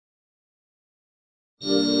I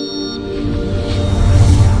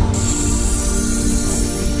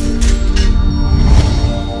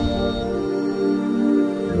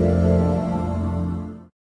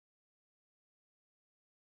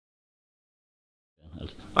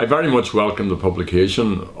very much welcome the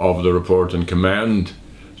publication of the report and commend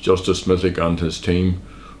Justice Smithwick and his team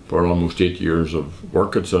for almost 8 years of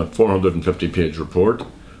work. It's a 450-page report.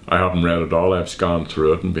 I haven't read it all. I've scanned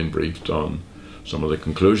through it and been briefed on some of the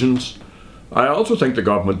conclusions. I also think the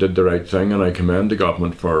government did the right thing, and I commend the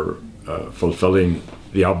government for fulfilling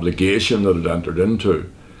the obligation that it entered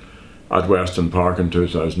into at Weston Park in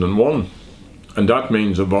 2001. And that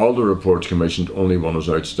means of all the reports commissioned, only one is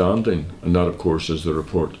outstanding, and that of course is the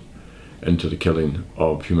report into the killing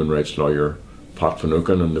of human rights lawyer Pat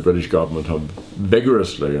Finucane, and the British government have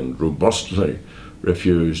vigorously and robustly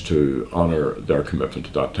refused to honour their commitment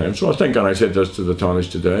at that time. So I think, and I said this to the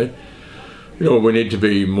Taoiseach today, you know, we need to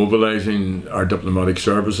be mobilising our diplomatic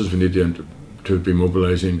services, we need to be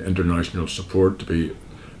mobilising international support, to be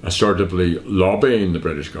assertively lobbying the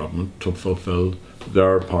British government to fulfil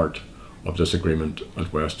their part of this agreement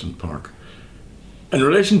at Weston Park. In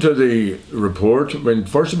relation to the report, I mean,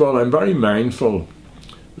 first of all, I'm very mindful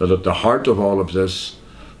that at the heart of all of this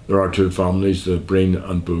there are two families, the Breen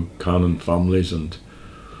and Buchanan families, and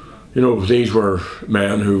you know, these were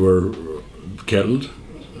men who were killed,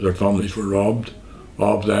 their families were robbed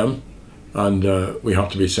of them, and we have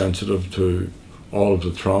to be sensitive to all of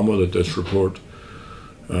the trauma that this report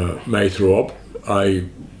may throw up. I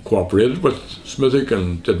cooperated with Smithwick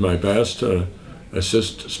and did my best to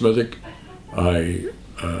assist Smithwick. I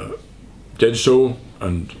did so,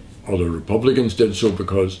 and other Republicans did so,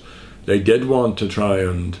 because they did want to try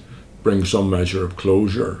and bring some measure of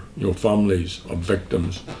closure. You know, families of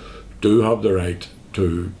victims do have the right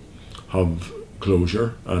to have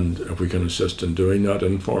closure, and if we can assist in doing that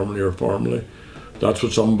informally or formally, that's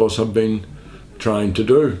what some of us have been trying to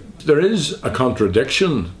do. There is a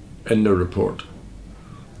contradiction in the report.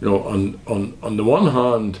 You know, on the one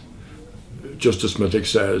hand, Justice Smithwick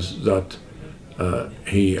says that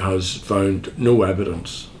he has found no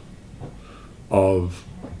evidence of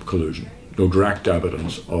collusion, no direct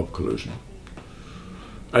evidence of collusion.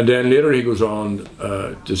 And then later he goes on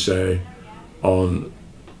to say,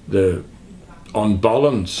 on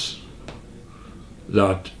balance,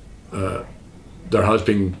 that there has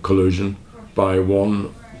been collusion by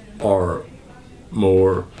one or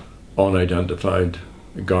more unidentified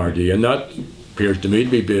Gardaí, and that appears to me to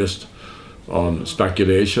be based on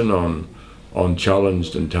speculation, on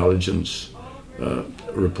challenged intelligence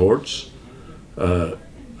reports.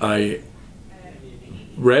 I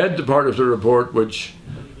read the part of the report which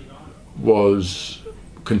was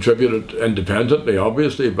contributed independently,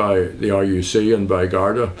 obviously, by the RUC and by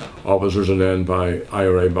Garda officers, and then by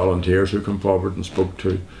IRA volunteers who come forward and spoke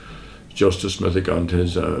to Justice Smithwick and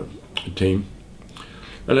his team.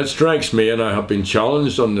 And it strikes me, and I have been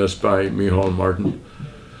challenged on this by Micheál Martin,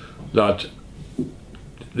 that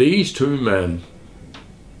these two men,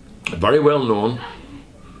 very well known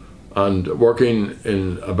and working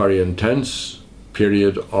in a very intense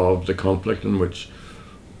period of the conflict in which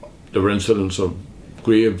there were incidents of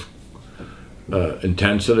grave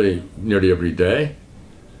intensity nearly every day,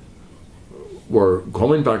 were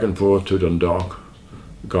coming back and forth to Dundalk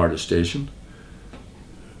Garda station.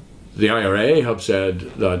 The IRA have said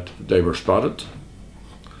that they were spotted,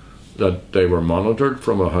 that they were monitored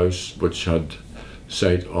from a house which had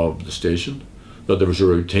sight of the station, that there was a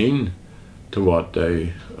routine to what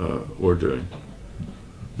they were doing.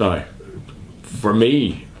 Now, for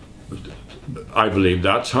me, I believe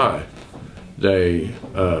that's how they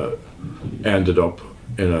ended up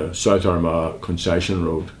in a South Armagh concession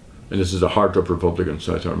road, and this is the heart of Republican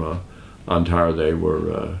South Armagh, and how they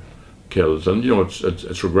were killed. And you know,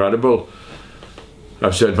 it's regrettable.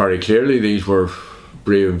 I've said very clearly these were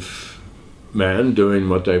brave men doing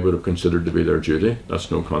what they would have considered to be their duty.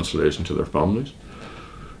 That's no consolation to their families.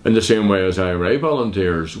 In the same way as IRA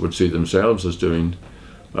volunteers would see themselves as doing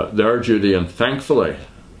their duty, and thankfully,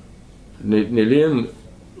 Níl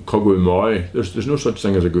Cogu Moy, there's no such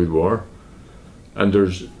thing as a good war, and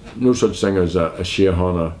there's no such thing as a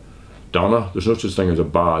Sheahana Donna, there's no such thing as a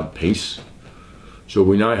bad peace. So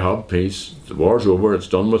we now have peace, the war's over, it's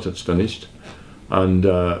done with, it's finished, and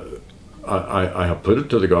I have put it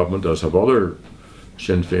to the government, as have other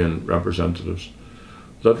Sinn Féin representatives,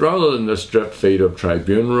 that rather than this drip feed of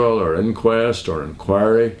tribunal or inquest or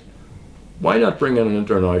inquiry, why not bring in an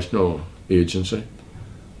international agency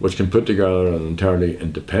which can put together an entirely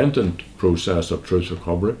independent process of truth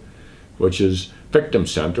recovery, which is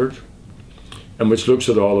victim-centred, and which looks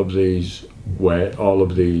at all of these way, all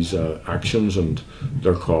of these actions and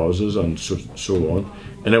their causes and so on,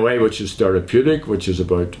 in a way which is therapeutic, which is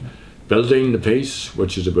about building the peace,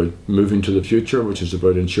 which is about moving to the future, which is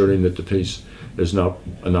about ensuring that the peace is not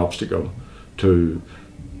an obstacle to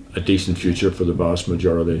a decent future for the vast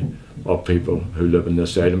majority of people who live in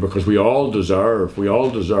this island, because we all deserve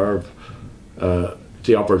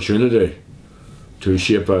the opportunity to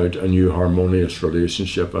shape out a new harmonious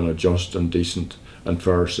relationship and a just and decent and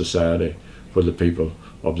fair society for the people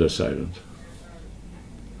of this island.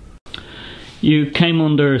 You came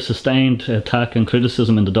under sustained attack and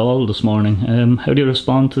criticism in the Dáil this morning. How do you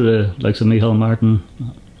respond to the likes of Micheál Martin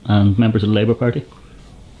and members of the Labour Party?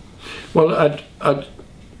 Well,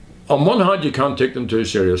 on one hand, you can't take them too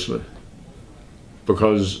seriously,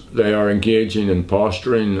 because they are engaging in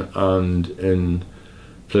posturing and in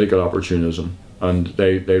political opportunism, and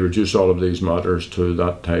they reduce all of these matters to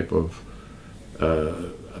that type of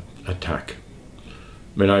attack.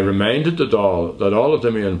 I mean, I reminded the Dáil that all of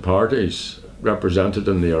the main parties represented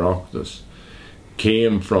in the Oireachtas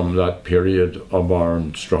came from that period of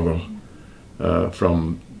armed struggle,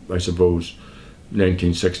 from, I suppose,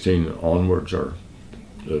 1916 onwards, or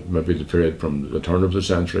maybe the period from the turn of the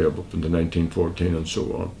century up into 1914 and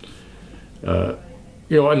so on.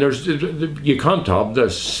 You know, and you can't have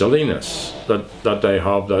this silliness that they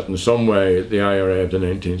have, that in some way the IRA of the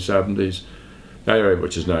 1970s, the IRA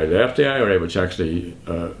which is now left, the IRA which actually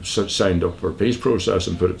signed up for a peace process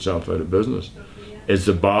and put itself out of business, is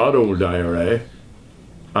the bad old IRA,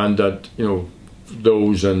 and that, you know,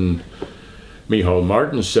 those in Micheál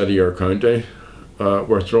Martin's city or county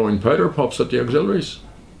were throwing powder puffs at the auxiliaries.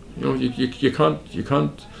 You know, you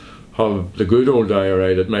can't have the good old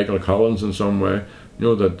IRA that Michael Collins in some way, you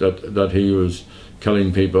know, that he was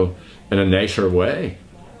killing people in a nicer way.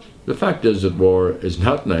 The fact is that war is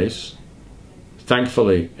not nice.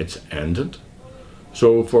 Thankfully, it's ended.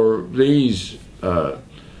 So for these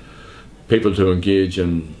people to engage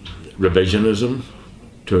in revisionism,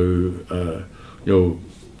 to you know,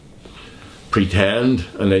 pretend,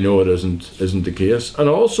 and they know it isn't the case. And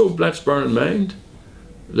also, let's bear in mind,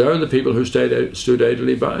 they're the people who stood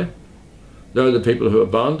idly by. They're the people who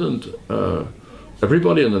abandoned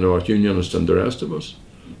everybody in the North, Unionists and the rest of us.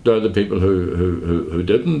 They're the people who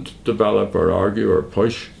didn't develop or argue or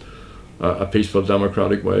push a peaceful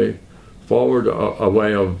democratic way forward, a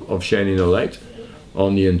way of shining a light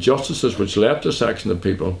on the injustices which left a section of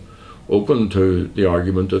people open to the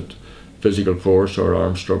argument that physical force or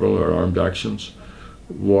armed struggle or armed actions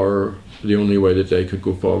were the only way that they could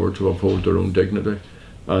go forward to uphold their own dignity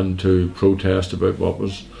and to protest about what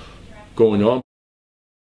was going on.